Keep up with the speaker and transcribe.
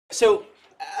So,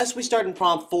 as we start in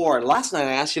prompt 4, last night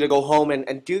I asked you to go home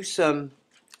and do some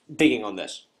digging on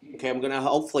this. Okay, I'm going to,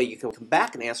 hopefully you can come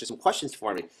back and answer some questions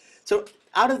for me. So,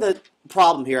 out of the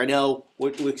problem here, I know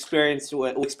we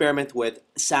experiment with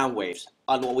sound waves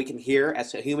on what we can hear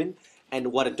as a human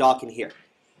and what a dog can hear.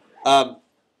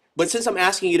 But since I'm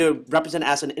asking you to represent it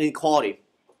as an inequality,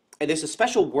 and there's a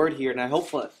special word here, and I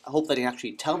hope that you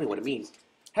actually tell me what it means.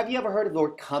 Have you ever heard of the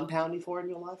word compound before in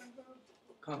your life?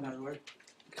 Compound word?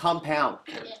 Compound.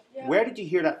 Yeah. Where did you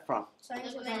hear that from?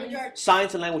 Science and language arts.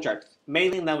 Science and language arts.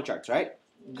 Mainly in language arts, right?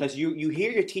 Because you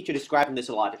hear your teacher describing this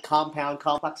a lot. The compound,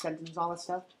 complex sentence, all that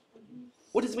stuff.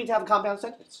 What does it mean to have a compound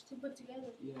sentence? To put together.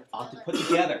 Oh, to put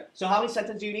together. So how many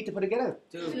sentences do you need to put together?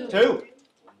 Two. Two.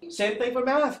 Same thing for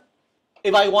math.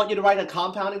 If I want you to write a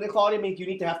compound inequality, it means you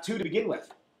need to have two to begin with.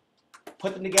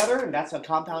 Put them together, and that's a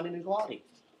compound inequality.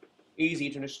 Easy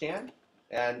to understand,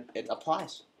 and it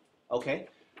applies. Okay?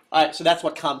 All right, so that's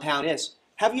what compound is.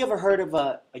 Have you ever heard of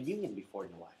a union before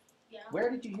in your life? Yeah. Where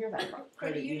did you hear that from?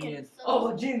 Credit union.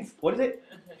 Oh, jeans. What is it?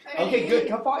 Okay, good.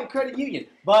 Come on, credit union.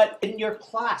 But in your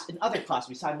class, in other classes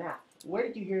beside math, where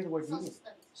did you hear the word union?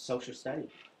 Social study.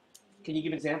 Can you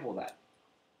give an example of that?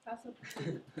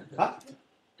 Huh?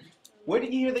 Where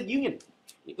did you hear the union?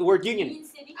 The word union.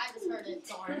 I just heard it.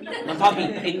 Sorry. I'm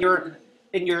talking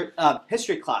in your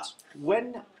history class.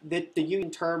 When did the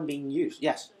union term being used?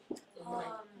 Yes.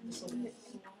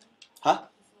 Huh?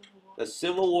 The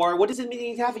Civil War. What does it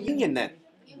mean to have a union then?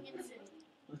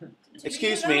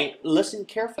 Excuse me. Listen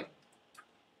carefully.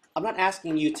 I'm not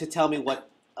asking you to tell me what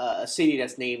a city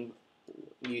that's named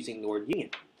using the word union.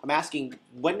 I'm asking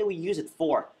when do we use it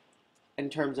for in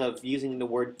terms of using the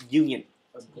word union?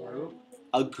 A group?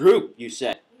 A group, you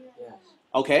said. Yes.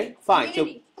 Okay, fine.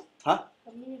 Community. So, huh?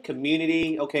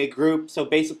 Community, okay, group. So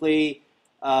basically,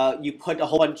 you put a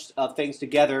whole bunch of things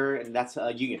together, and that's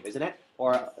a union, isn't it?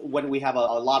 Or when we have a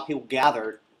lot of people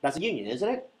gathered, that's a union, isn't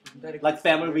it? Like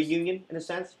family reunion, in a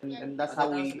sense, and that's how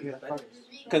we.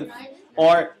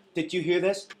 Or did you hear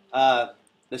this? The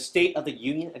State of the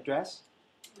Union address.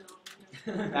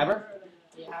 Ever?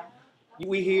 Yeah.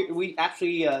 We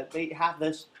actually they have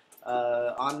this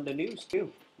on the news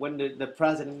too. When the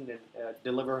president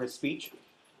deliver his speech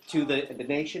to the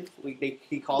nation,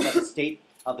 he called that the State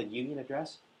of the Union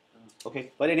address.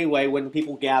 Okay, but anyway, when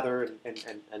people gather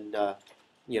and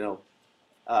you know,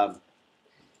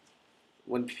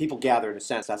 when people gather, in a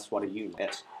sense, that's what a union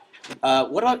is.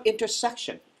 What about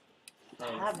intersection?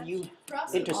 Have you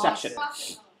intersection?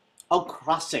 Oh,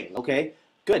 crossing. Okay,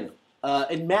 good.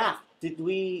 In math, did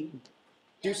we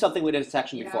do something with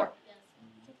intersection before?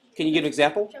 Can you give an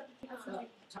example?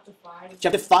 Chapter 5.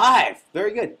 Chapter 5.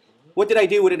 Very good. What did I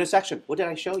do with intersection? What did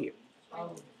I show you?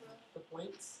 The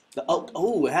points.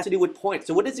 It has to do with points.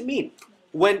 So what does it mean?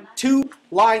 When two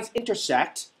lines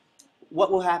intersect,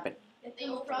 what will happen? If they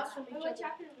overlap from each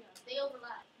other. They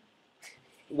overlap.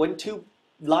 When two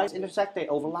lines intersect, they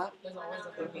overlap? There's always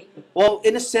a point. Well,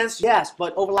 in a sense, yes,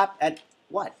 but overlap at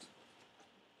what?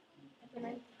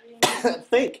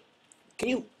 Think. Can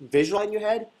you visualize in your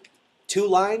head two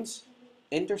lines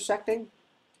intersecting?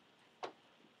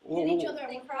 Hit each other.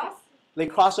 They cross. They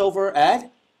cross over at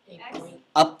A point.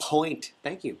 a point.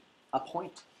 Thank you. A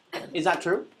point. Is that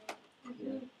true?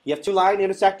 You have two lines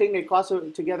intersecting. They cross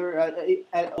together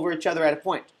over each other at a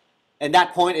point, and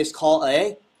that point is called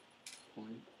a.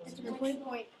 Point. Wait,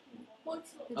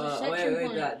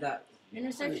 that.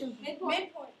 Intersection. Midpoint.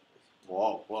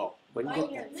 Whoa.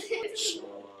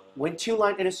 When two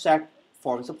lines intersect,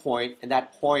 forms a point, and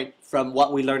that point, from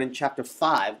what we learned in chapter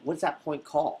 5, what is that point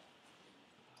called?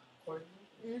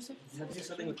 Does it have to do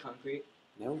something with concrete?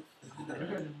 No.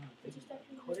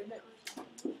 Coordinate?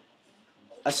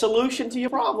 A solution to your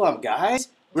problem, guys.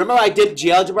 Remember I did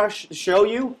GeoGebra show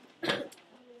you?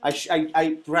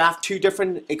 I graphed two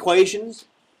different equations,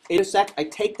 intersect. I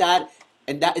take that,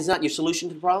 and that is not your solution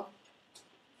to the problem?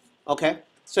 Okay?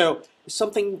 So,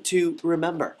 something to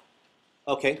remember,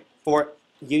 okay, for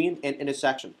union and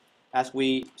intersection as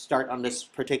we start on this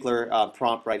particular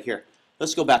prompt right here.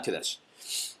 Let's go back to this.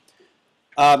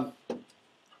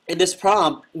 In this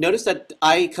prompt, notice that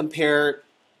I compare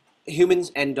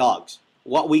humans and dogs,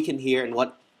 what we can hear and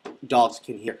what dogs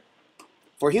can hear.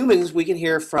 For humans, we can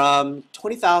hear from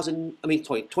 20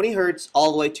 hertz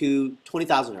all the way to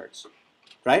 20,000 hertz,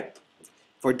 right?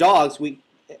 For dogs,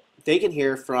 they can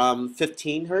hear from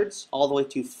 15 hertz all the way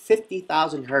to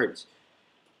 50,000 hertz.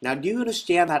 Now, do you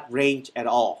understand that range at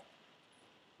all?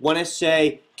 When I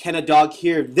say, can a dog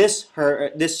hear this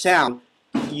sound,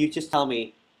 you just tell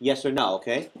me yes or no,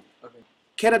 okay? Okay.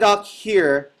 Can a dog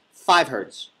hear 5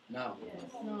 hertz? No.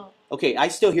 No. Okay, I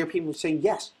still hear people saying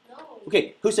yes. No.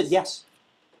 Okay, who said yes?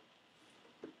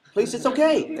 Please, it's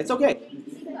okay. It's okay.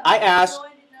 I asked,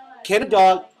 can a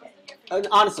dog,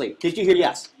 honestly, did you hear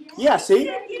yes? Yeah,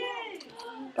 see?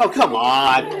 Oh, come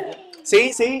on.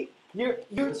 See?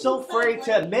 You're so afraid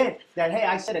to admit that, hey,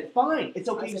 I said it. Fine. It's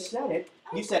okay you said it.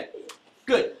 You said it.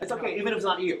 Good. It's okay, even if it's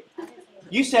not you.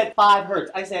 You said 5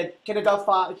 hertz. I said, can a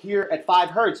dog hear at 5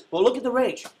 hertz? Well, look at the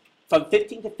range. From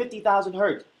 15 to 50,000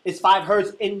 hertz. Is 5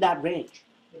 hertz in that range?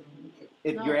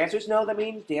 If your answer is no, that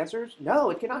means the answer is no,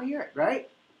 it cannot hear it, right?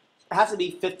 It has to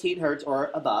be 15 hertz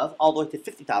or above, all the way to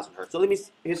 50,000 hertz. So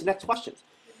here's the next question.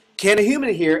 Can a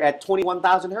human hear at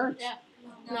 21,000 hertz? Yeah.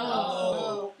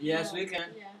 No. Yes, we can.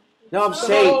 No, I'm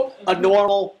saying a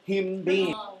normal human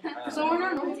being. So we're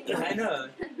not normal. I know.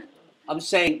 I'm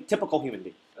saying typical human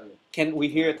being. Can we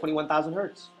hear at 21,000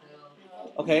 hertz?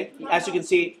 Okay, as you can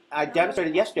see, I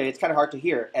demonstrated yesterday, it's kind of hard to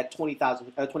hear at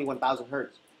 21,000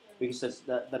 hertz because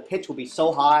the pitch will be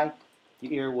so high,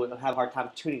 your ear will have a hard time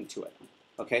tuning to it.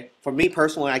 Okay, for me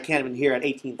personally, I can't even hear at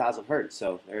 18,000 hertz,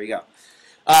 so there you go.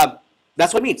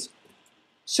 That's what it means.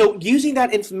 So using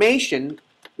that information,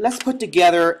 let's put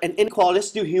together an inequality.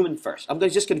 Let's do human first. I'm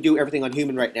just going to do everything on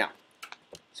human right now.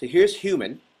 So here's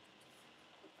human,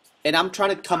 and I'm trying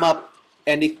to come up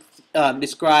and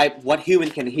describe what human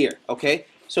can hear. Okay,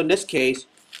 so in this case,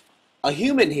 a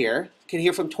human here can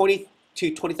hear from 20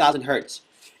 to 20,000 hertz.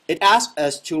 It asks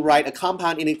us to write a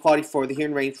compound inequality for the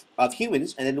hearing range of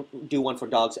humans, and then do one for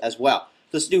dogs as well.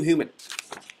 Let's do human.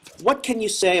 What can you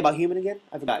say about human again?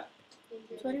 I forgot.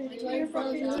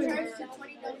 20,000.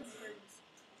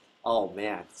 Oh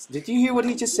man, did you hear what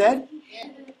he just said? Yeah.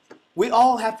 We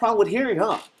all have problem with hearing,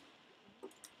 huh?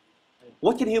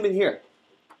 What can human hear?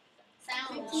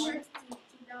 Sound.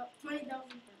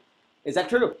 Is that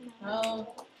true?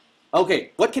 No.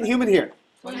 Okay, what can human hear?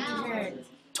 20 hertz.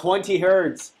 20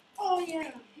 hertz. Oh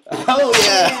yeah. Oh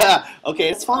yeah. Okay,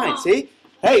 it's fine. See?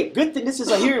 Hey, good thing this is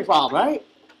a hearing problem, right?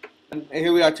 And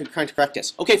here we are trying to correct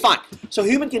this. Okay, fine. So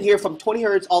human can hear from 20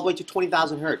 hertz all the way to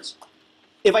 20,000 hertz.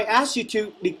 If I ask you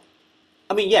to,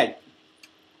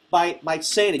 by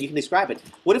saying it, you can describe it.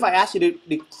 What if I ask you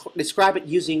to describe it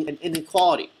using an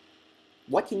inequality?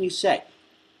 What can you say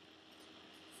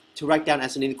to write down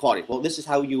as an inequality? Well, this is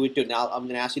how you would do it. Now I'm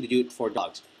going to ask you to do it for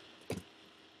dogs.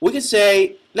 We can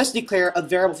say, let's declare a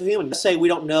variable for human. Let's say we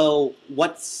don't know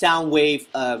what sound wave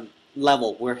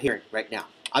level we're hearing right now.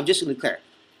 I'm just going to declare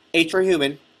H for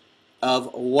human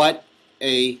of what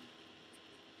a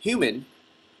human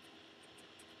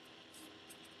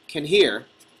can hear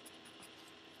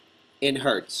in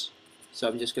hertz. So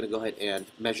I'm just going to go ahead and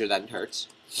measure that in hertz.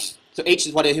 So H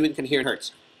is what a human can hear in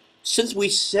hertz. Since we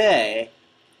say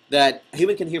that a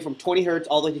human can hear from 20 hertz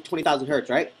all the way to 20,000 hertz,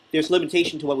 right? There's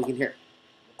limitation to what we can hear.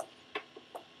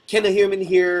 Can a human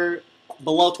hear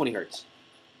below 20 hertz?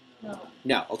 No.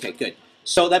 No. Okay, good.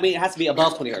 So that means it has to be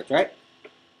above 20 hertz, right?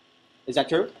 Is that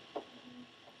true?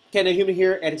 Can a human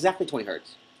hear at exactly 20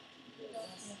 hertz?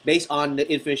 Based on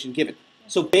the information given.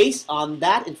 So based on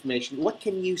that information, what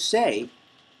can you say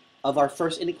of our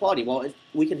first inequality? Well,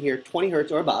 we can hear 20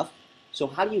 hertz or above. So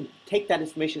how do you take that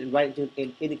information and write it into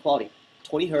an inequality?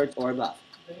 20 hertz or above.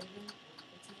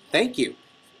 Thank you.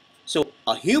 So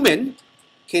a human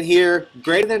can hear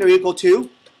greater than or equal to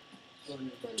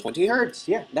 20 hertz.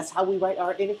 Yeah, that's how we write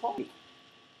our inequality.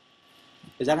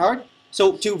 Is that hard?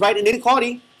 So to write an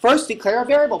inequality, first declare a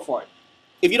variable for it.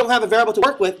 If you don't have a variable to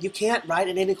work with, you can't write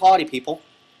an inequality, people.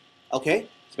 Okay?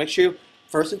 So make sure,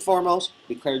 first and foremost,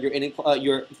 declare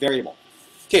your variable.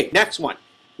 Okay, next one.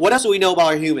 What else do we know about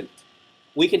our human?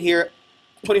 We can hear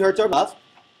 20 hertz or above,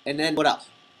 and then what else?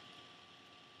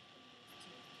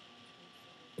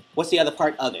 What's the other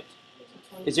part of it?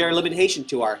 Is there a limitation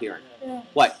to our hearing? Yeah.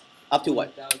 What? Up to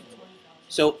what?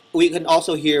 So we can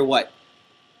also hear what?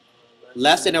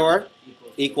 Less than or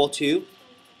equal to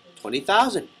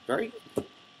 20,000. Very good.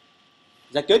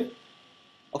 Is that good?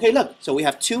 Okay, look. So we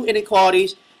have two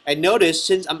inequalities. And notice,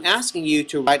 since I'm asking you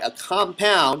to write a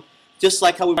compound, just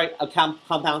like how we write a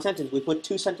compound sentence, we put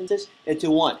two sentences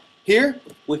into one. Here,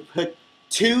 we put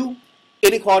two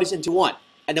inequalities into one.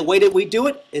 And the way that we do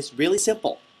it is really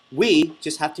simple. We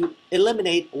just have to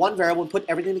eliminate one variable and put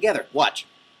everything together. Watch.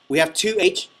 We have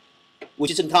 2h,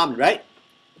 which is in common, right?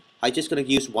 I'm just going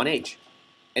to use 1h.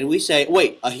 And we say,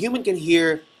 wait, a human can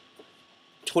hear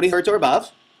 20 hertz or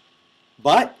above,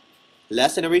 but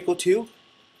less than or equal to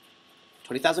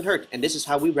 20,000 hertz. And this is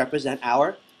how we represent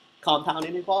our compound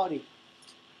inequality.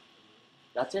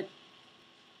 That's it.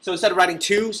 So instead of writing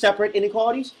two separate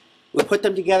inequalities, we put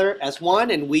them together as one,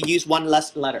 and we use one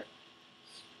less letter.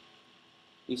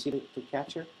 You see the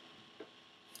catch here?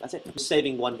 That's it. We're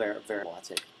saving one variable.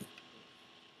 That's it.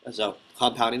 So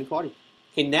compound inequality.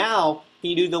 Okay, now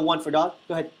can you do the one for dog?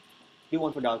 Go ahead. Do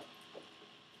one for dog.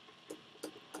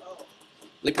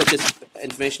 Let me put this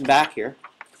information back here.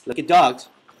 Look at dogs.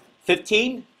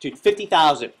 15 to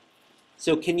 50,000.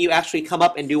 So can you actually come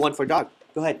up and do one for dog?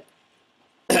 Go ahead.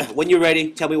 When you're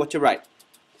ready, tell me what to write.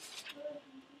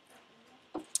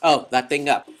 Oh, that thing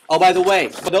up. Oh, by the way,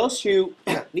 for those who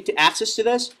need to access to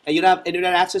this and you don't have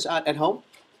internet access at home,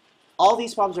 all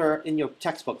these problems are in your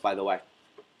textbook, by the way.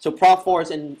 So problem 4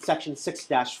 is in section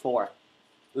 6-4.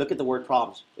 Look at the word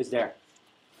problems. It's there.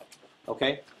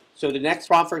 Okay? So the next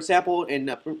problem, for example, in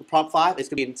problem 5, is going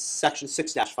to be in section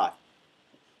 6-5.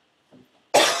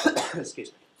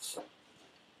 Excuse me.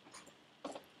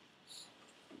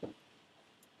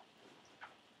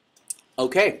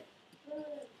 Okay.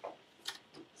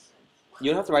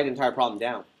 You don't have to write the entire problem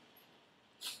down.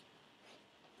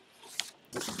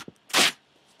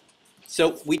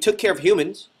 So we took care of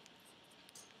humans.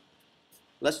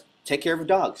 Let's take care of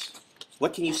dogs.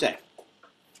 What can you say?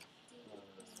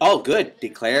 Oh, good.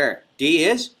 Declare. D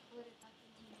is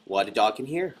what a dog can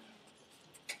hear.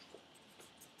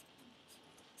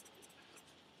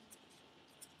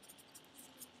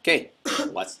 Okay,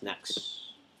 what's next?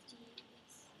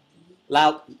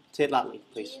 Loud. Say it loudly,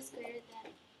 please.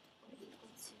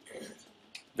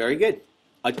 Very good.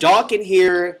 A dog can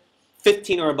hear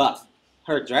 15 or above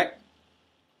hertz, right?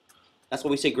 That's what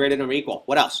we say greater than or equal.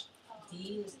 What else?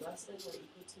 D is less than or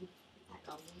equal to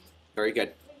 50,000. Very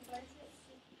good.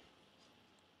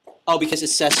 Oh, because it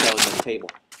says so on the table.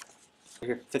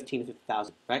 Here, 15 to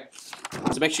 50,000, right?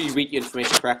 So make sure you read your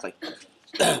information correctly.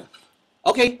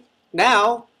 Okay,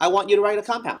 now I want you to write a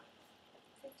compound.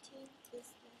 15 is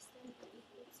less than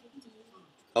or equal to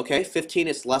D. Okay, 15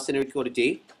 is less than or equal to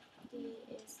D. D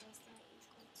is less than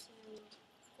or equal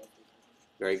to 50,000.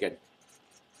 Very good.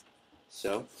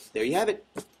 So there you have it.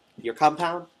 Your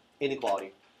compound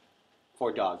inequality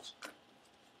for dogs.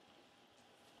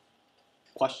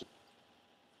 Question.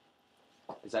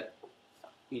 Is that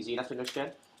easy enough to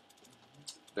understand?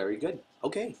 Very good.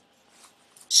 Okay.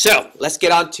 So let's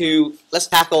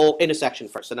tackle intersection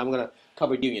first, and I'm going to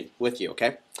cover union with you,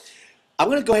 okay? I'm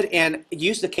going to go ahead and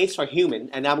use the case for human,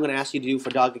 and now I'm going to ask you to do for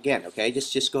dog again, okay?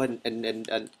 Just go ahead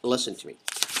and listen to me.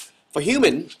 For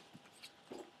human,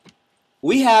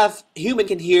 human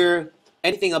can hear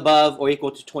anything above or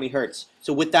equal to 20 hertz.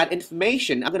 So with that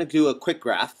information, I'm going to do a quick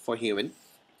graph for human.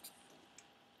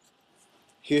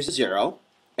 Here's a 0,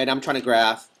 and I'm trying to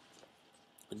graph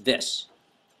this.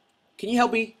 Can you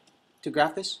help me to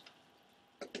graph this?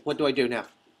 What do I do now?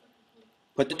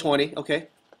 Put the 20, okay.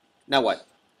 Now what?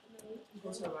 It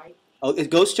goes to the right Oh, it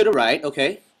goes to the right,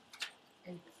 okay.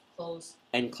 and close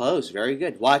And close, very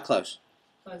good. Why close?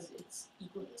 because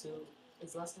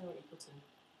it's less than or equal to.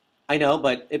 I know,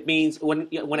 but it means,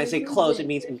 when I say close, it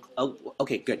means, oh,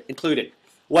 okay, good, included.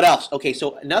 What else? Okay,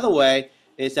 so another way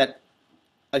is that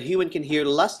a human can hear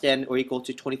less than or equal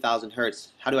to 20,000 hertz.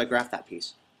 How do I graph that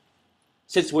piece?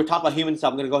 Since we're talking about humans, so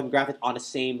I'm going to go ahead and graph it on the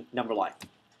same number line.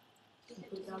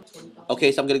 Put down 20,000.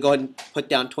 Okay, so I'm going to go ahead and put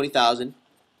down 20,000.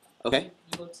 Okay,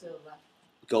 You go to the left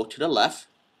go to the left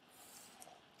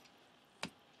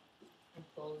and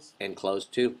close. and close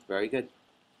too. Very good.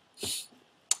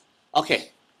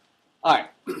 Okay, all right.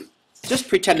 Just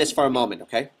pretend this for a moment,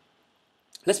 okay?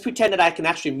 Let's pretend that I can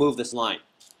actually move this line.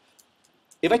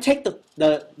 If I take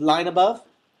the line above,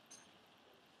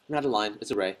 not a line, it's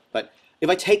a ray, but if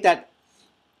I take that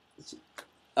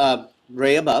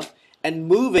ray above and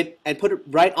move it and put it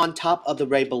right on top of the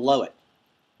ray below it,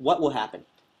 what will happen?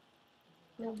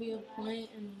 There'll be a point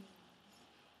and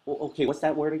Well, okay, what's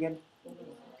that word again?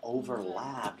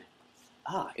 Overlapped.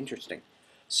 Ah, interesting.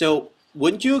 So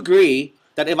wouldn't you agree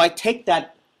that if I take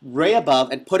that ray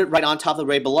above and put it right on top of the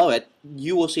ray below it,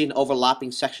 you will see an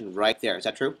overlapping section right there. Is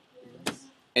that true? Yes.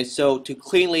 And so to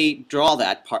cleanly draw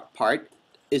that part,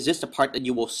 is this the part that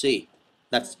you will see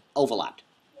that's overlapped?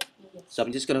 Yes. So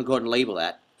I'm just going to go ahead and label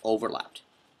that overlapped.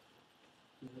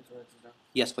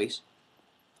 Yes, please.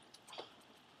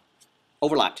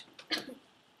 Overlapped.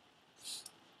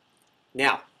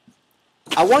 Now,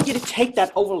 I want you to take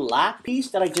that overlap piece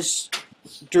that I just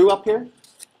drew up here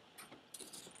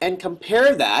and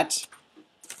compare that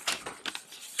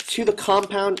to the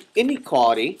compound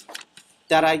inequality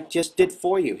that I just did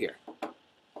for you here.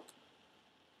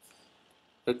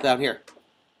 Look down here.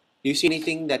 Do you see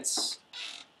anything that's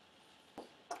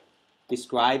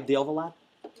described the overlap?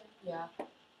 Yeah.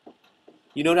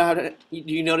 You know how to,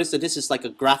 you notice that this is like a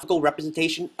graphical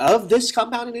representation of this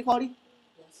compound inequality?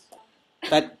 Yes.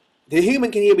 That the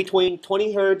human can hear between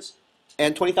 20 hertz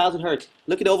and 20,000 hertz.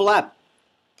 Look at the overlap.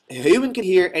 A human can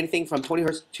hear anything from 20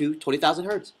 hertz to 20,000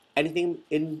 hertz. Anything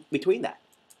in between that.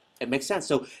 It makes sense.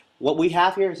 So what we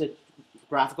have here is a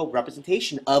graphical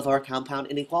representation of our compound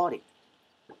inequality.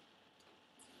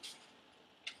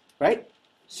 Right?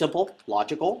 Simple,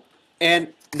 logical.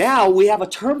 And now we have a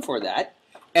term for that.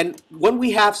 And when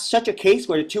we have such a case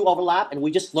where the two overlap and we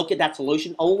just look at that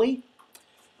solution only,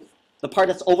 the part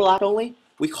that's overlapped only,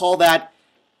 we call that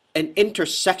an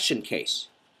intersection case.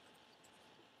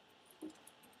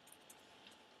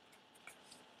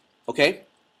 Okay?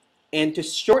 And to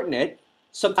shorten it,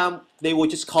 sometimes they will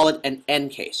just call it an N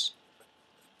case.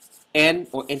 N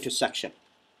or intersection.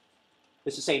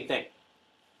 It's the same thing.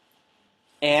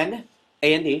 N,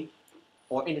 A and D,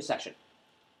 or intersection.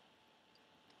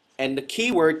 And the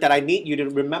key word that I need you to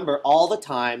remember all the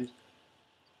time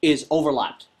is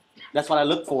overlapped. That's what I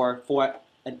look for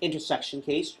an intersection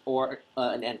case or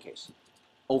an N case.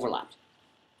 Overlapped.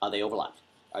 Are they overlapped?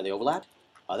 Are they overlapped?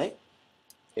 Are they?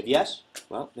 If yes,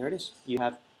 well, there it is. You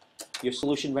have your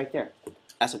solution right there.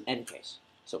 That's an N case.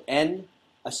 So N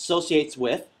associates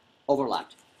with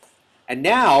overlapped. And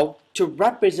now, to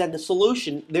represent the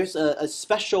solution, there's a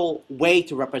special way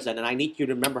to represent it, and I need you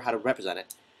to remember how to represent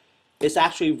it. It's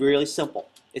actually really simple.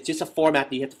 It's just a format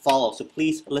that you have to follow, so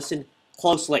please listen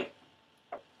closely.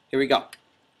 Here we go.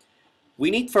 We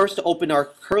need first to open our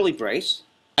curly brace.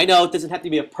 I know it doesn't have to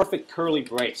be a perfect curly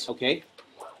brace, okay?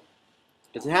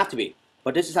 It doesn't have to be,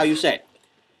 but this is how you say it.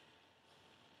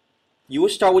 You will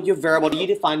start with your variable that you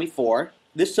defined before.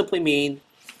 This simply means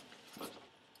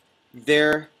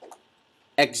there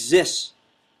exists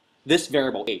this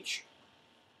variable h.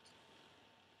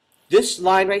 This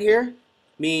line right here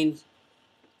means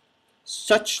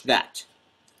such that.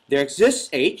 There exists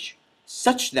h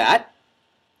such that,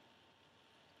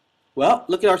 well,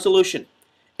 look at our solution.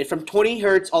 It's from 20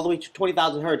 hertz all the way to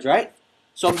 20,000 hertz, right?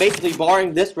 So I'm basically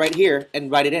borrowing this right here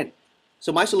and write it in.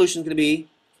 So my solution is going to be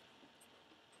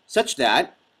such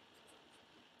that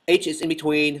h is in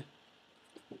between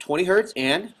 20 hertz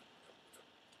and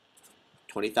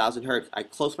 20,000 hertz. I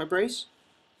close my brace,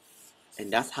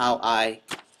 and that's how I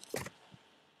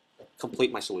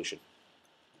complete my solution.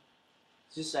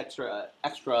 It's just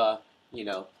extra, you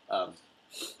know,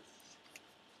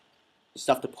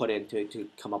 stuff to put in to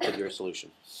come up with your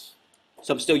solution.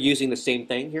 So I'm still using the same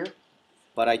thing here,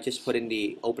 but I just put in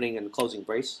the opening and closing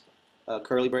brace,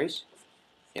 curly brace,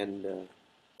 and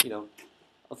you know,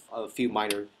 a few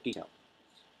minor details.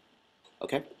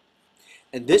 Okay,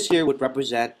 and this here would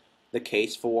represent the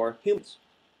case for humans,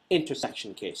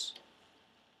 intersection case.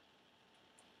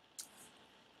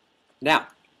 Now,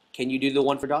 can you do the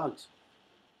one for dogs?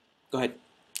 Go ahead.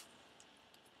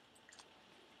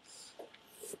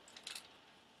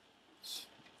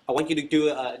 I want you to do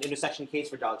an intersection case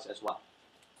for dogs as well.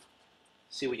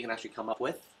 See what you can actually come up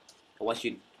with. And once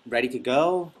you're ready to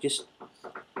go, just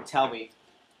tell me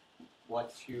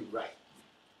what to write.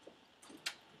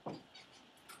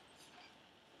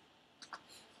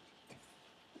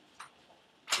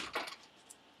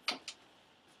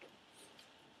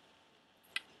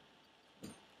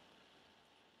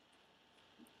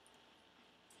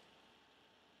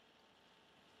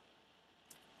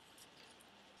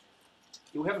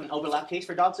 Do we have an overlap case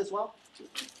for dogs as well?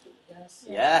 Yes.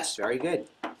 Yes, very good.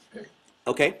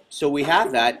 Okay, so we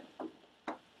have that.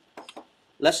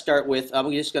 Let's start with, I'm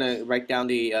just going to write down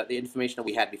the information that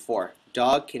we had before.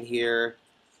 Dog can hear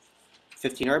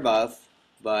 15 or above,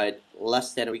 but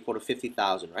less than or equal to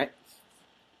 50,000, right?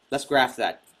 Let's graph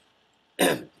that.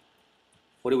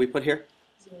 What do we put here?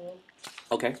 0,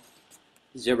 Okay,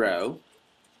 0.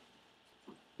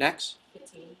 Next?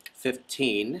 15,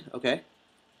 15, okay.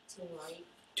 to the right,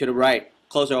 To the right.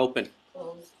 Close or open?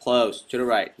 close, Close. To the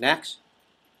right. Next?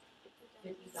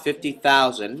 50,000,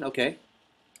 50,000, okay.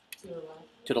 to the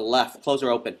left, To the left. Close or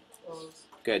open? close,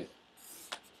 Good.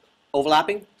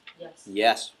 Overlapping? yes,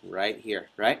 Yes, right here,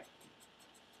 right?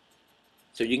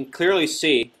 So you can clearly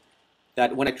see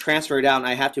that when I transfer it down,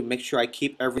 I have to make sure I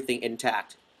keep everything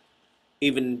intact.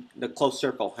 Even the closed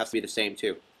circle has to be the same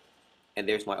too. And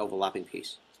there's my overlapping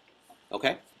piece.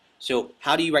 Okay? So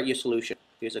how do you write your solution?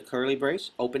 Here's a curly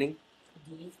brace, opening,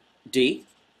 D, D,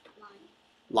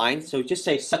 Line. line. So just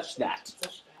say such that.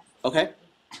 such that, Okay?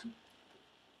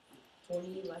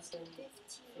 20 less than,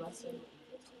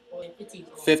 or 15.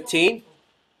 15.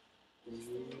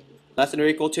 Less than or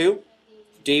equal to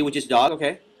D, which is dog,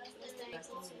 okay? Less than or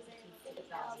equal to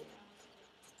 50,000.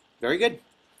 Very good.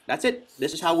 That's it.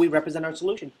 This is how we represent our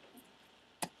solution.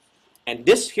 And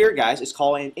this here, guys, is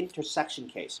called an intersection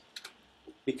case.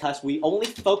 Because we only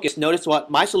focus, notice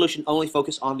what my solution only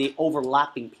focused on the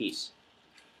overlapping piece.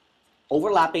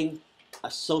 Overlapping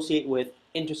associate with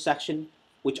intersection,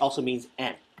 which also means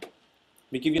and. Let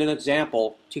me give you an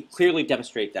example to clearly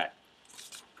demonstrate that.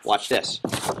 Watch this.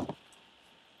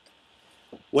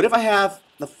 What if I have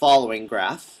the following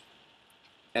graph,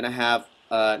 and I have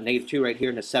 -2 right here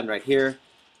and a 7 right here.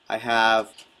 I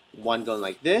have one going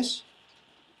like this,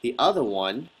 the other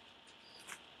one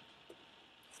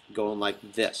going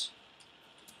like this.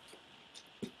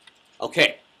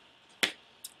 Okay,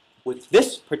 with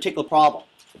this particular problem,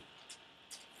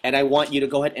 and I want you to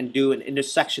go ahead and do an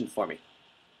intersection for me,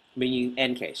 meaning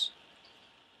end case.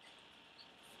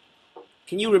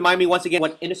 Can you remind me once again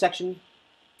what intersection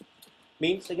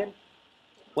means again?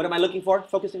 What am I looking for,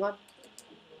 focusing on?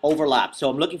 Overlap. So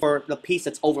I'm looking for the piece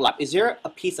that's overlapped. Is there a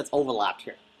piece that's overlapped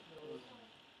here?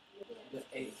 The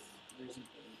 8. There's an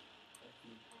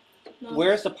 8. No.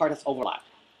 Where's the part that's overlapped?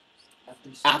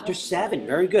 After 7. After 7.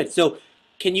 Very good. So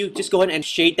can you just go ahead and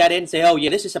shade that in and say, oh yeah,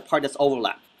 this is a part that's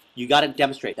overlapped. You got to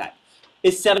demonstrate that.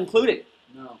 Is 7 included?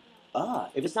 No.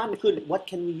 If it's not included, what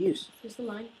can we use? Just a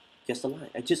line. Just a line.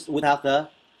 Just without the...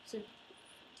 So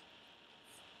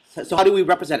So how do we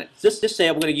represent it? Just say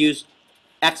I'm going to use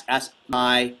x as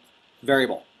my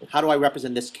variable. How do I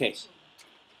represent this case?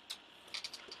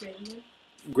 greater than.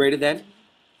 Greater than?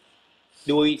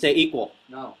 Do we say equal?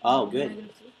 No. Oh, good. -2.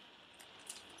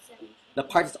 7. The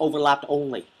part that's overlapped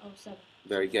only. Oh, 7.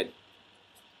 Very good.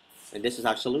 And this is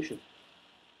our solution.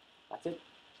 That's it.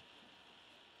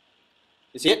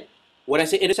 You see it? When I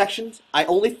say intersections, I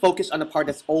only focus on the part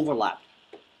that's overlapped.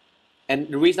 And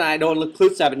the reason I don't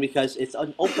include 7 because it's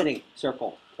an opening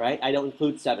circle, right? I don't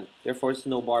include 7. Therefore, it's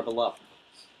no bar below.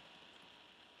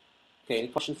 Okay, any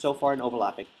questions so far in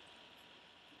overlapping?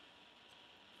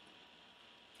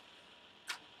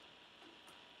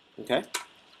 Okay.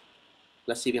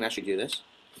 Let's see if we can actually do this.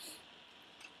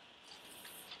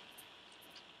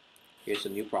 Here's a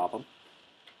new problem.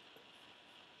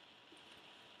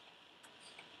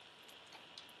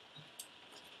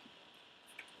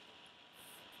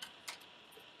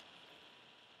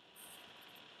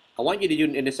 I want you to do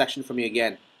an intersection for me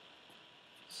again.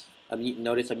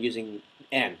 Notice I'm using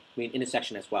n,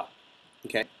 intersection as well.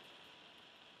 Okay.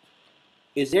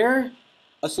 Is there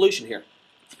a solution here?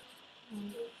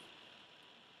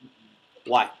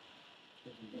 Why?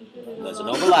 There's an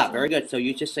overlap. Very good. So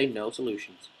you just say no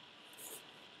solutions.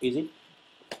 Easy?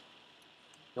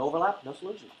 No overlap, no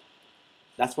solution.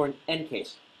 That's for an end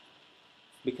case.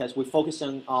 Because we're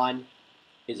focusing on,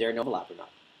 is there an overlap or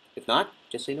not? If not,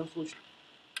 just say no solution.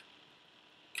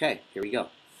 Okay, here we go.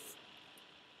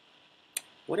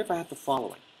 What if I have the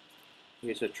following?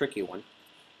 Here's a tricky one.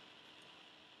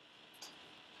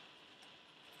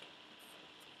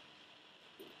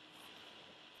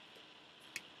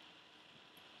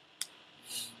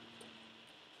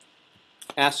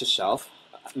 Ask yourself,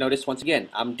 notice once again,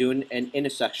 I'm doing an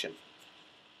intersection.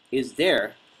 Is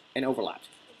there an overlap?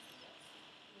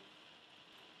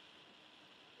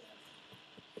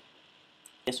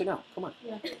 Yes or no? Come on.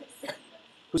 Yeah.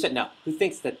 Who said no? Who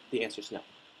thinks that the answer is no?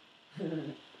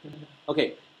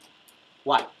 Okay.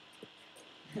 Why?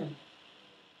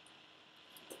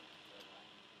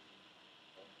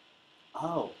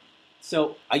 Oh.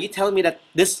 So are you telling me that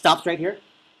this stops right here?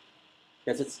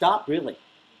 Does it stop? Really?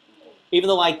 Even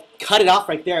though I cut it off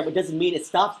right there, it doesn't mean it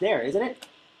stops there, isn't it?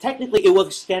 Technically, it will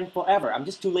extend forever. I'm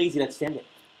just too lazy to extend it.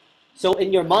 So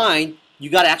in your mind, you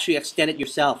got to actually extend it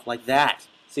yourself like that.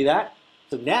 See that?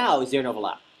 So now, is there an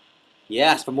overlap?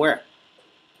 Yes, from where?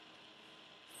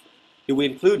 Do we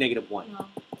include -1? No.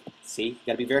 See, you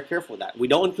got to be very careful with that. We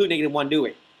don't include -1, do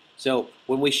we? So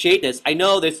when we shade this, I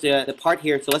know there's the part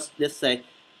here, so let's just say,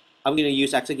 I'm going to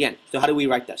use x again. So how do we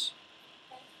write this?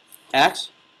 X?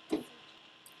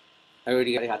 I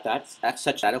already got that. X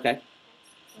such that, okay.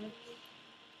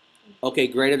 Okay,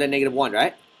 greater than -1,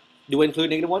 right? Do we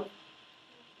include -1?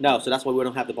 No, so that's why we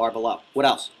don't have the bar below. What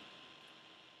else?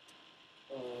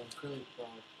 Curly bar.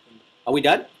 Are we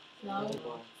done? No. Curly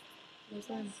bar. Less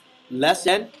than. Less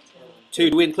than 2.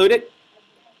 Do we include it?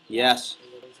 Yes.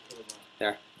 Curly bar.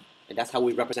 There. And that's how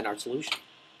we represent our solution.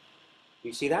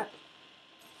 You see that?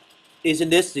 Isn't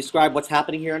this describe what's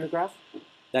happening here on the graph?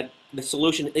 That the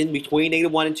solution in between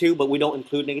 -1 and 2, but we don't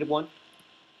include -1?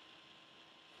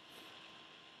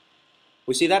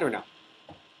 We see that or no?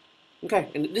 Okay,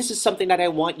 and this is something that I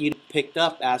want you to pick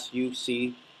up as you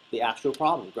see the actual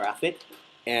problem. Graph it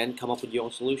and come up with your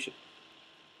own solution.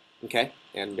 Okay,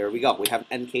 and there we go. We have an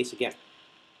end case again.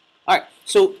 All right,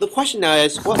 so the question now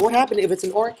is, what happened if it's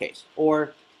an OR case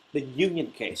or the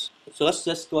union case? So let's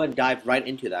just go ahead and dive right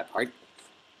into that part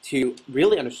to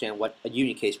really understand what a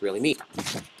union case really means.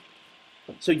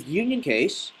 So union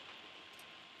case,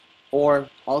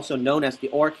 or also known as the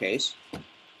OR case,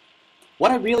 what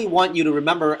I really want you to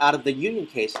remember out of the union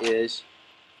case is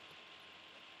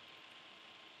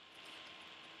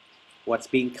what's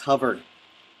being covered.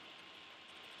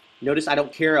 Notice I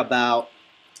don't care about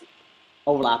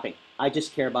overlapping. I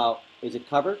just care about, is it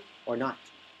covered or not?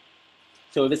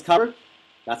 So if it's covered,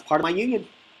 that's part of my union.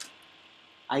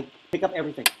 I pick up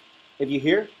everything. If you're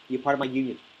here, you're part of my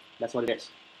union. That's what it is.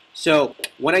 So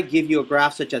when I give you a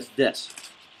graph such as this,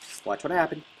 watch what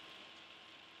happens.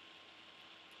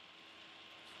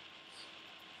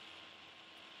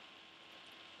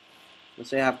 Let's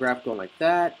say I have a graph going like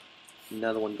that,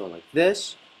 another one going like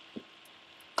this,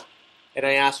 and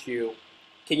I ask you,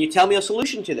 can you tell me a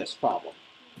solution to this problem?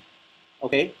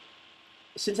 Okay,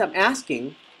 since I'm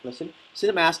asking, listen, since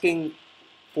I'm asking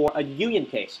for a union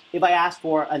case, if I ask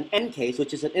for an end case,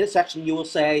 which is an intersection, you will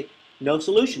say no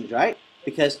solutions, right?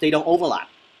 Because they don't overlap.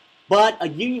 But a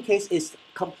union case is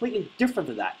completely different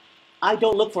than that. I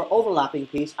don't look for overlapping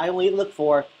piece, I only look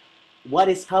for what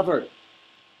is covered,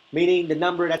 meaning the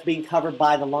number that's being covered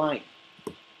by the line.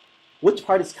 Which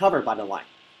part is covered by the line?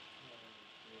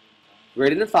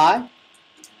 Greater than 5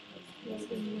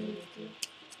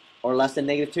 or less than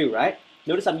 -2, right?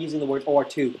 Notice I'm using the word or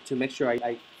to make sure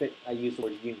I use the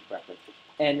word union correctly.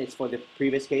 And it's for the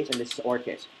previous case, and this is or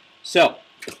case. So,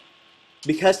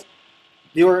 because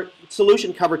your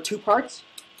solution covered 2 parts,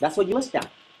 that's what you list down.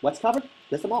 What's covered?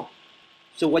 List them all.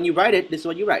 So when you write it, this is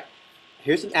what you write.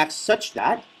 Here's an x such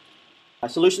that our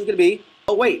solution is going to be,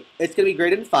 oh wait, it's going to be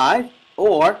greater than 5,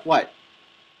 or what?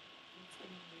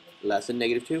 Less than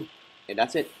 -2. And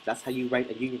that's it. That's how you write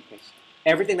a union case.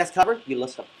 Everything that's covered, you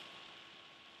list them.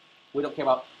 We don't care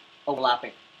about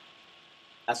overlapping.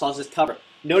 As long as it's covered.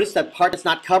 Notice that part that's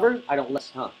not covered, I don't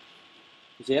list, huh?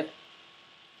 You see it?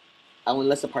 I only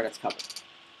list the part that's covered.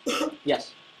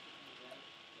 Yes?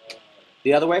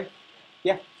 The other way?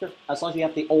 Yeah, sure. As long as you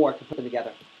have the or to put them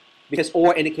together. Because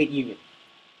or indicate union.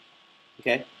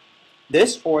 Okay?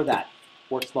 This or that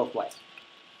works both ways.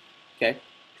 Okay?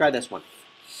 Try this one.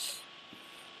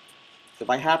 So if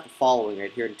I have the following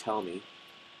right here and tell me,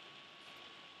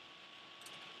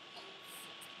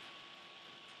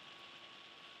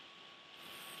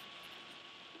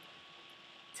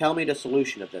 tell me the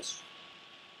solution of this.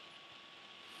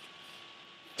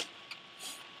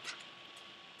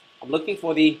 I'm looking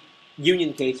for the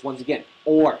union case once again,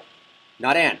 or,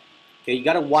 not and. Okay, you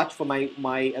got to watch for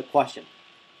my question.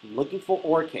 I'm looking for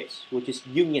or case, which is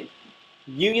union.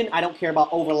 Union, I don't care about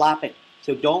overlapping,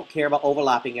 so don't care about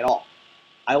overlapping at all.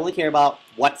 I only care about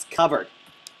what's covered.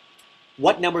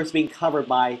 What number is being covered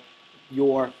by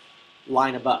your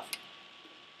line above.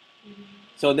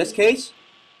 So in this case,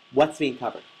 what's being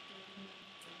covered?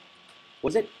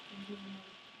 What is it?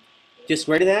 Just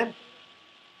greater than?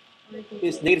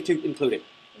 Is -2 included?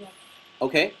 Yeah.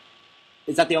 Okay.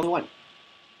 Is that the only one?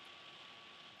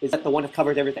 Is that the one that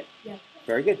covers everything? Yeah.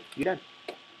 Very good. You're done.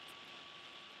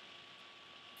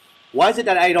 Why is it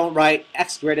that I don't write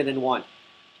x greater than 1?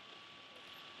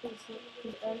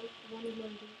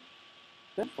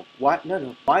 Why?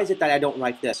 No. Why is it that I don't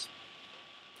write this?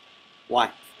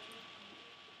 Why?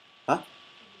 Huh?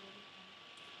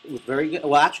 It was very good.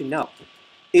 Well, actually, no.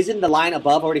 Isn't the line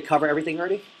above already cover everything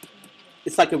already?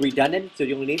 It's like a redundant, so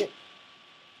you only need it.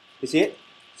 You see it?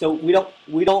 So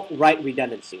we don't write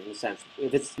redundancy in a sense.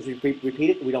 If it's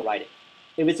repeated, we don't write it.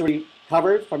 If it's already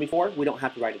covered from before, we don't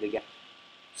have to write it again.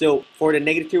 So for the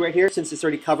 -2 right here, since it's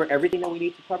already covered everything that we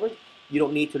need to cover, you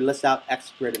don't need to list out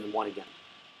x greater than 1 again.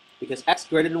 Because x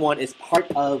greater than 1 is part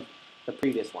of the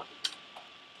previous one.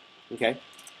 Okay?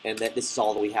 And that this is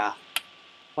all that we have.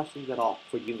 Questions at all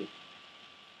for union?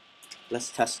 Let's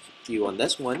test you on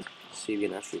this one. See if you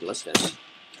can actually list this.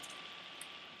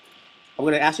 I'm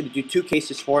going to ask you to do 2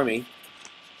 cases for me.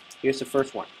 Here's the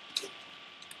first one.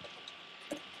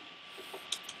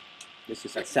 This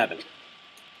is at 7.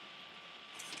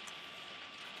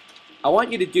 I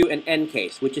want you to do an end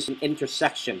case, which is an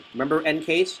intersection. Remember end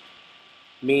case?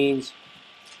 Means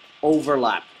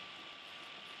overlap.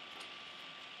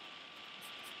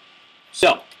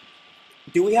 So,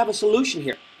 do we have a solution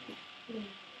here?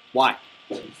 Why?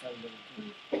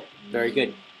 Very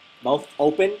good. Both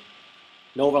open,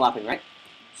 no overlapping, right?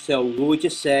 So we would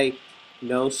just say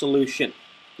no solution.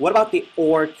 What about the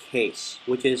or case,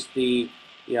 which is the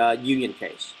union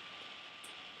case?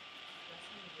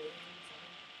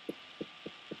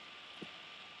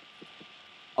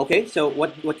 Okay, so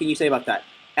what can you say about that?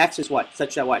 X is what?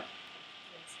 Such that what?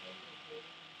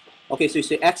 Okay, so you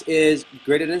say x is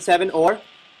greater than 7 or?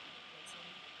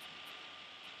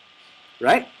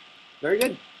 Right? Very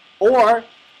good. Or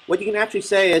what you can actually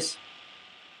say is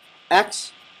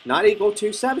x not equal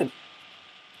to 7.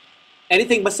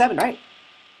 Anything but 7, right?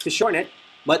 To shorten it.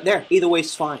 But there, either way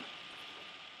is fine.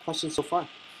 Questions so far?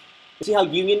 You see how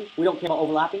union, we don't care about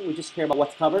overlapping, we just care about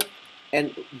what's covered?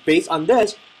 And based on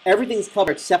this, everything's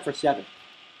covered except for 7.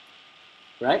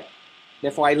 Right?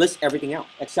 Therefore, I list everything else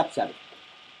except 7.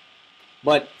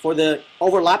 But for the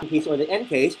overlapping case or the end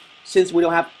case, since we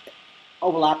don't have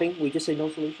overlapping, we just say no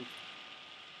solution.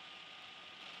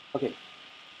 Okay.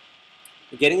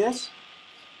 You getting this?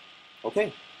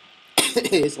 Okay.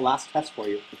 Here's the last test for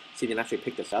you. See if you can actually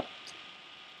pick this up.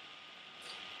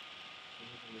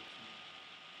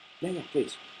 Yeah,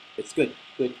 please. It's good.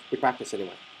 Good practice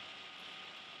anyway.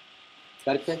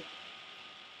 Got it, Ken?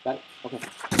 Got it? Okay.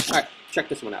 All right. Check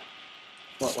this one out.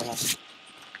 What happened?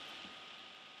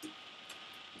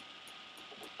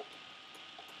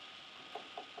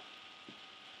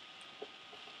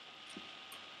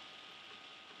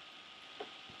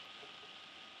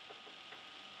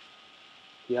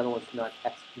 The other one's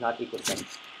not equal to 7.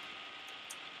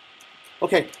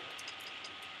 Okay.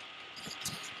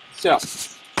 So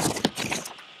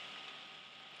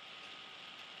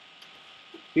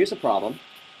here's a problem.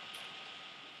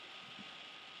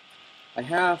 I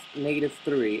have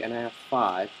 -3 and I have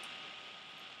 5.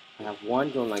 I have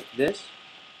one going like this,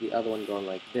 the other one going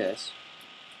like this.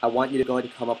 I want you to go ahead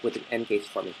and come up with an end case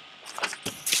for me.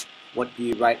 What do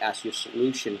you write as your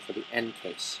solution for the end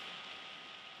case?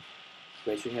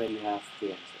 Raise your hand if you have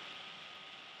the answer.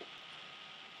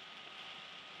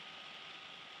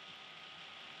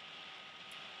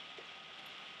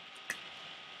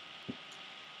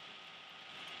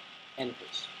 End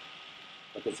case.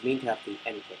 What does it mean to have the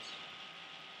end case?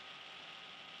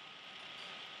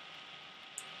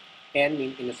 And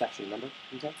mean intersection, remember?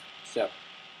 Okay. So,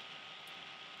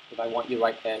 if I want you to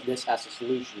write this as a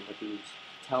solution, what do you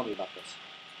tell me about this?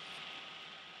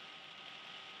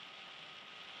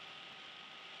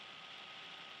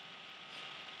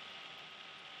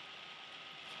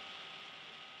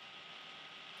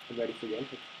 I'm ready for your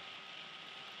input.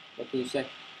 What can you say?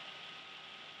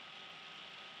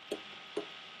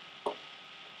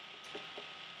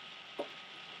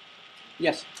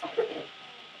 Yes.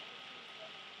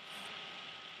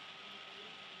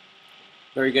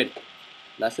 Very good.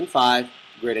 Less than 5,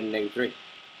 greater than -3.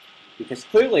 Because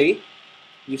clearly,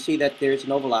 you see that there's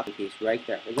an overlapping piece right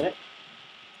there, isn't it?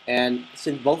 And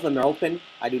since both of them are open,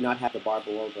 I do not have the bar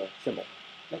below the symbol.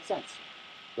 Makes sense,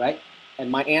 right? And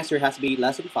my answer has to be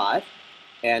less than 5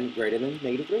 and greater than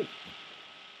 -3.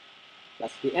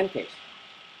 That's the end case.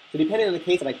 So depending on the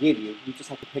case that I give you, you just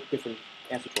have to pick different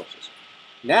answer choices.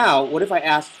 Now, what if I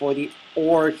ask for the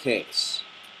OR case?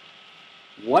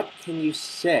 What can you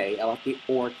say about the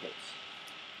OR case?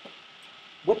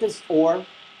 What does OR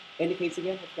indicate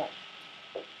again? What's that?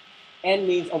 N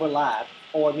means overlap.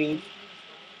 OR means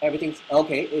everything's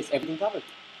okay. Is everything covered?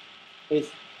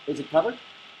 Is it covered?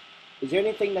 Is there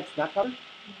anything that's not covered?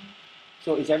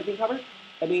 So is everything covered?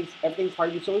 That means everything's part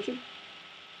of your solution,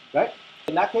 right?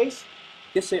 In that case,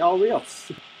 just say all real.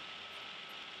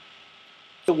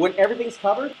 So when everything's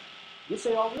covered, you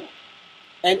say all real.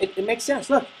 And it makes sense.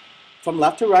 Look, from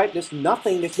left to right, there's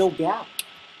no gap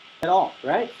at all,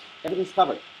 right? Everything's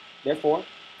covered. Therefore,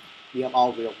 you have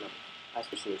all real numbers as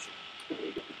the solution.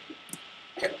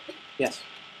 Yes?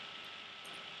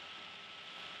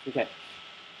 Okay.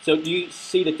 So do you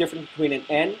see the difference between an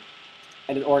N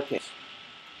and an OR case?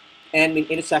 N means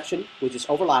intersection, which is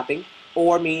overlapping.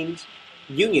 OR means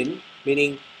union,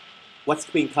 meaning what's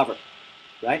being covered,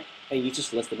 right? And you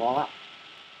just list them all out.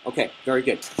 Okay, very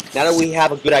good. Now that we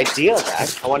have a good idea of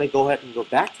that, I want to go ahead and go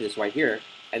back to this right here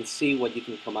and see what you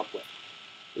can come up with.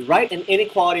 Write an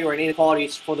inequality or an inequality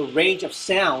is for the range of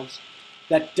sounds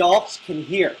that dogs can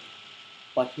hear,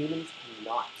 but humans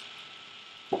cannot.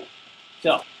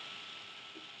 So,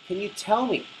 can you tell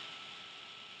me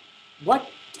what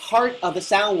part of the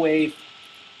sound wave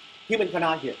human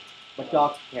cannot hear, but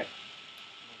dogs can?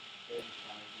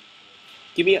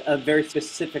 Give me a very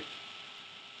specific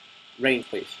range,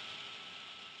 please.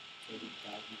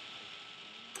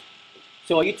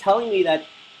 So are you telling me that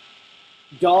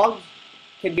dogs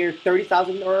can hear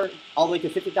 30,000 or all the way to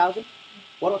 50,000?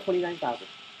 What about 29,000?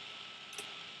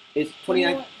 Is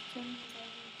 29?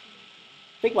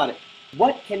 Think about it.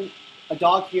 What can a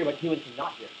dog hear but human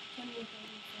cannot hear?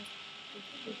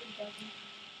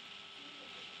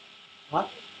 Huh?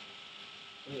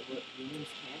 What humans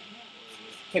can?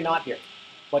 Cannot hear,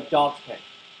 but dogs can.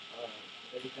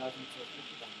 30,000 to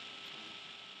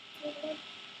 50,000.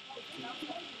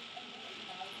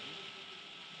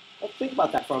 Let's think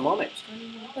about that for a moment.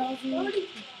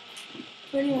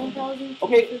 21,000.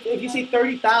 Okay, if you see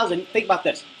 30,000, think about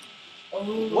this. Oh,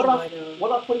 What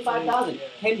about 25,000?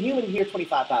 Can human hear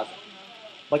 25,000?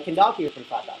 But can dog hear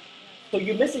 25,000? So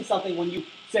you're missing something when you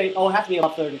say, oh, it has to be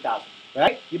above 30,000,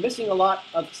 right? You're missing a lot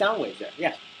of sound waves there.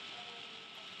 Yes.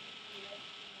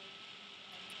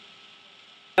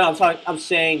 I'm sorry. I'm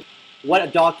saying what a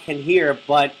dog can hear,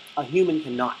 but a human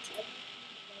cannot.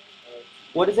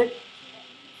 What is it?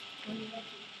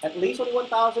 At least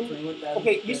 21,000.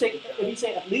 Okay, you say if you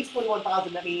say at least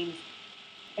 21,000, that means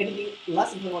anything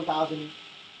less than 21,000,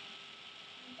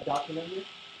 a dog cannot hear.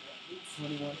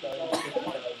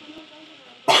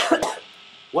 21,000.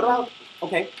 What about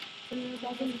okay?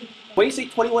 When you say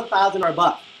 21,000 or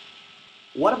above,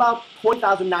 what about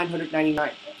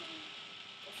 20,999?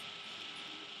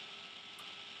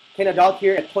 Can a dog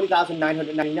hear at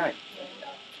 20,999?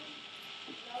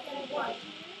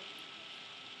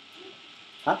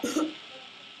 Huh?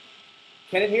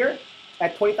 Can it hear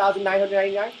at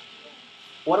 20,999?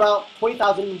 What about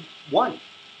 20,001?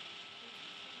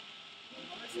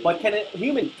 But can a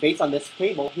human, based on this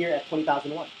table, hear at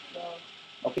 20,001?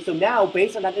 Okay, so now,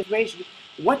 based on that information,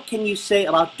 what can you say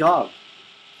about dog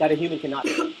that a human cannot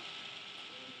hear?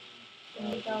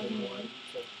 20,001.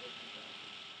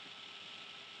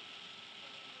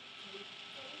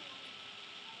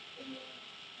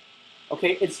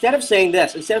 Okay, instead of saying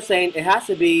this, instead of saying it has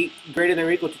to be greater than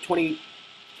or equal to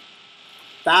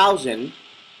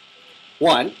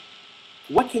 20,001,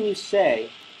 what can you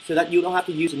say so that you don't have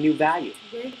to use a new value?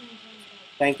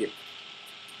 Thank you.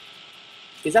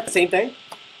 Is that the same thing?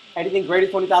 Anything greater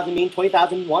than 20,000 mean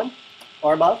 20,001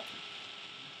 or above?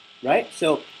 Right?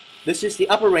 So this is the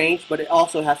upper range, but it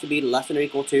also has to be less than or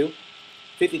equal to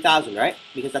 50,000, right?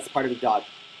 Because that's part of the dog.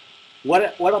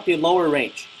 What about the lower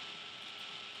range?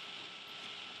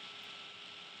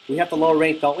 We have the lower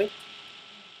range, don't we?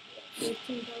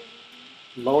 15,000.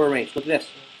 Lower range. Look at this.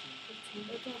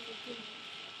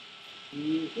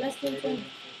 Less than 20.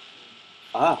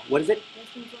 Ah, what is it? Less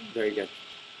than 20. Very good.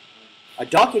 A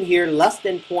dog can hear less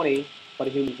than 20, but a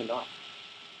human cannot.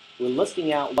 We're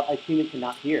listing out what a human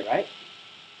cannot hear, right?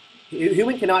 A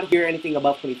human cannot hear anything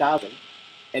above 20,000,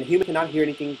 and a human cannot hear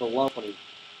anything below 20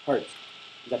 hertz.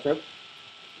 Is that true?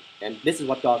 And this is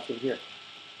what dogs can hear.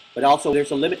 But also,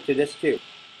 there's a limit to this too.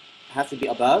 It has to be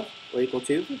above or equal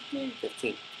to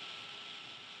 15.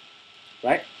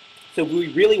 Right? So we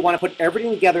really want to put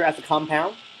everything together as a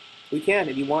compound. We can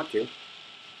if you want to.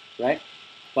 Right?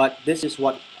 But this is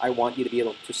what I want you to be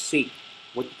able to see,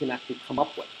 what you can actually come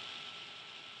up with,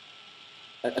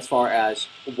 as far as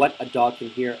what a dog can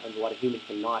hear and what a human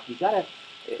cannot. You gotta,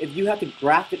 if you have to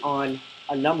graph it on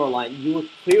a number line, you will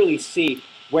clearly see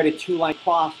where the two line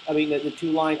cross. I mean, the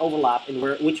two line overlap, and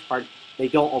which part they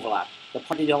don't overlap. The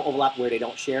part they don't overlap where they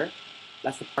don't share,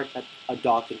 that's the part that a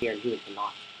dog can hear and a human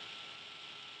cannot.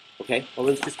 Okay. Well,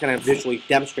 let's just kind of visually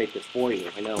demonstrate this for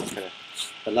you. I know it's kind of,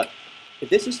 but look. If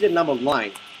this is the number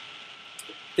line,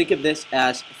 think of this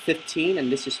as 15,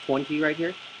 and this is 20 right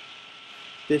here.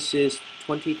 This is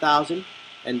 20,000,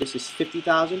 and this is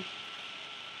 50,000.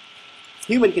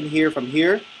 Human can hear from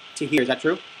here to here. Is that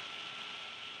true?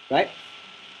 Right?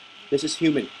 This is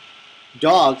human.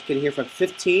 Dogs can hear from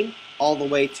 15 all the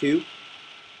way to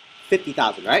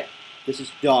 50,000, right? This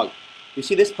is dog. You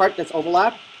see this part that's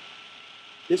overlapped?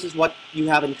 This is what you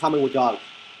have in common with dogs.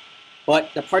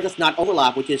 But the part that's not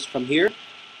overlap, which is from here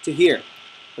to here,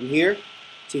 from here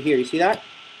to here, you see that?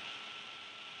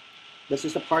 This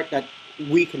is the part that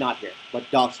we cannot hear, but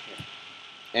dogs can.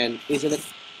 And isn't it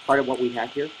part of what we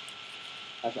have here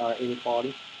as our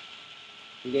inequality?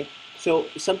 Okay. So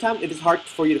sometimes if it's hard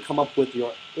for you to come up with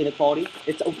your inequality,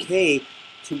 it's okay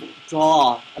to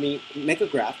draw, make a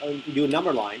graph, do a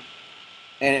number line,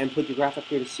 and put your graph up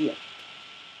here to see it.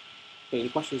 Okay, any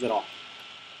questions at all?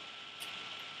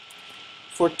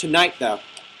 For tonight, though,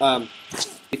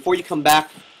 before you come back,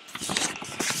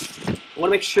 I want to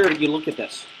make sure that you look at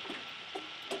this.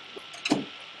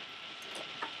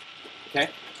 Okay?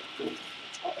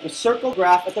 The circle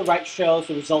graph at the right shows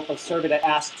the result of a survey that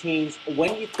asked teens,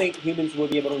 when do you think humans will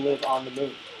be able to live on the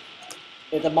moon?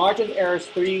 If the margin of error is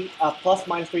plus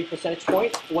minus 3 percentage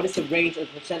points, what is the range of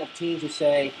percent of teens who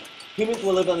say humans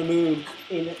will live on the moon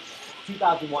in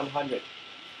 2100?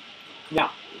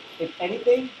 Now, if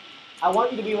anything, I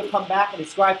want you to be able to come back and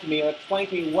describe to me or explain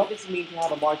to me what does it mean to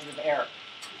have a margin of error.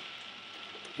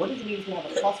 What does it mean to have a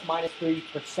plus minus 3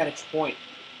 percentage point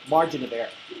margin of error?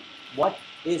 What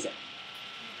is it?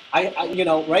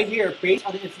 Right here, based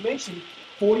on the information,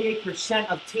 48%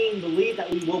 of teens believe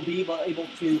that we will be able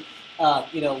to,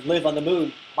 live on the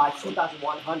moon by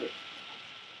 2100.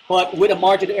 But with a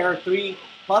margin of error 3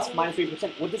 plus minus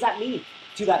 3%, what does that mean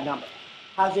to that number?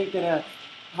 How's it gonna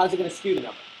skew the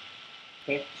number?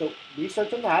 Okay, so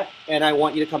research on that, and I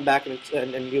want you to come back and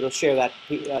share that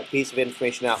piece of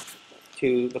information out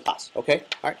to the class. Okay,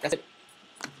 all right, that's it.